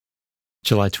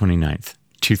July 29th,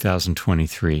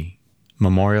 2023.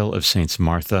 Memorial of Saints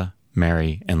Martha,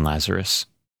 Mary, and Lazarus.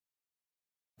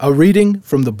 A reading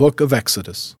from the book of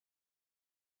Exodus.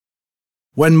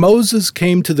 When Moses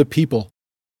came to the people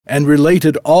and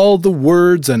related all the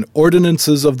words and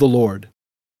ordinances of the Lord,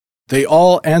 they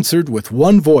all answered with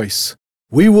one voice,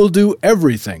 "We will do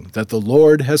everything that the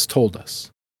Lord has told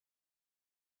us."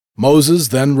 Moses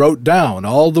then wrote down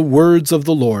all the words of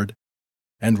the Lord,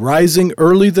 and rising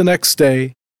early the next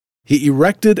day, he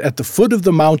erected at the foot of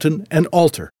the mountain an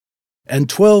altar, and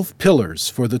 12 pillars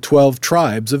for the 12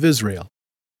 tribes of Israel.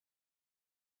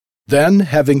 Then,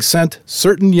 having sent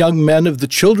certain young men of the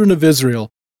children of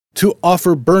Israel to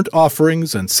offer burnt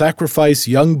offerings and sacrifice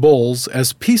young bulls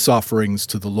as peace offerings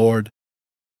to the Lord,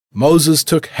 Moses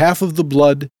took half of the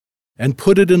blood and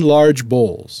put it in large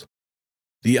bowls.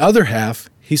 The other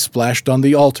half he splashed on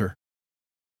the altar.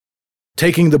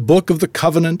 Taking the book of the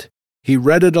covenant, he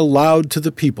read it aloud to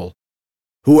the people,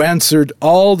 who answered,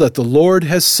 "All that the Lord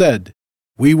has said,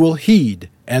 we will heed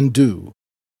and do."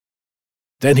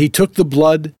 Then he took the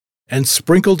blood and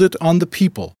sprinkled it on the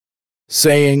people,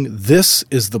 saying, "This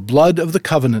is the blood of the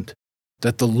covenant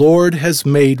that the Lord has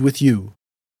made with you,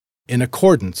 in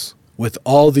accordance with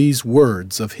all these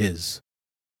words of his."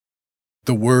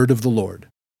 The word of the Lord.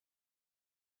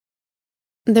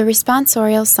 The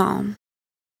responsorial psalm.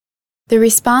 The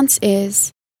response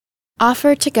is,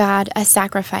 "Offer to God a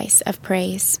sacrifice of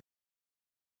praise."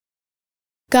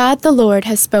 God the Lord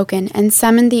has spoken and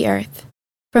summoned the earth,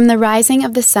 from the rising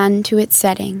of the sun to its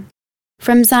setting.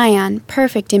 From Zion,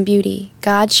 perfect in beauty,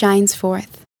 God shines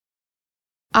forth.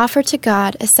 Offer to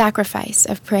God a sacrifice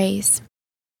of praise.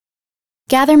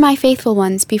 Gather my faithful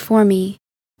ones before me,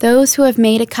 those who have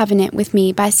made a covenant with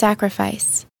me by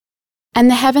sacrifice. And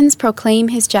the heavens proclaim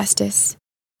his justice,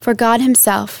 for God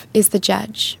himself is the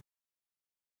judge.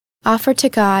 Offer to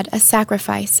God a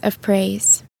sacrifice of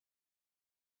praise.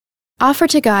 Offer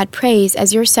to God praise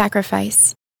as your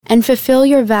sacrifice, and fulfill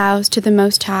your vows to the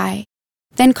Most High.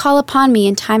 Then call upon me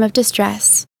in time of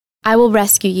distress. I will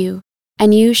rescue you,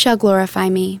 and you shall glorify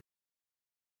me.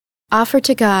 Offer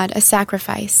to God a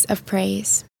sacrifice of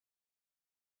praise.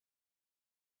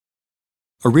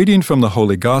 A reading from the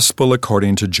Holy Gospel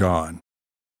according to John.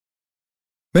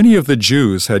 Many of the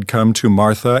Jews had come to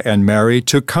Martha and Mary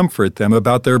to comfort them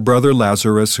about their brother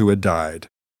Lazarus who had died.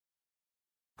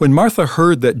 When Martha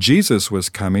heard that Jesus was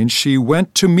coming, she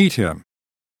went to meet him,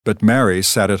 but Mary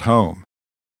sat at home.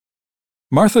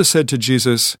 Martha said to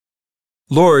Jesus,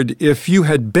 "Lord, if you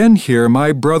had been here,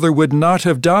 my brother would not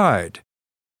have died.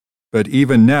 But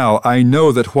even now I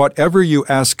know that whatever you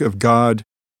ask of God,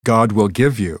 God will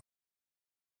give you."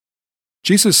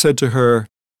 Jesus said to her,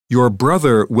 "Your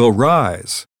brother will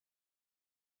rise."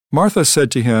 Martha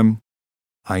said to him,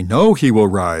 "I know he will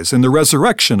rise in the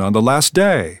resurrection on the last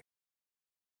day."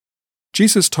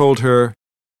 Jesus told her,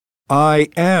 "I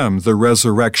am the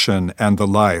resurrection and the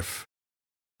life.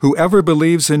 Whoever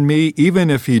believes in me, even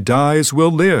if he dies,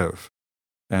 will live,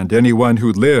 and anyone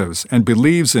who lives and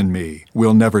believes in me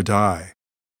will never die.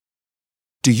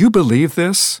 Do you believe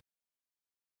this?"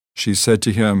 She said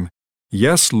to him,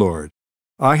 "Yes, Lord.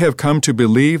 I have come to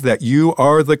believe that you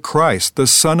are the Christ, the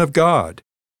Son of God,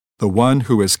 the one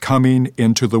who is coming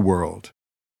into the world."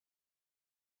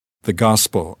 The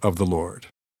Gospel of the Lord.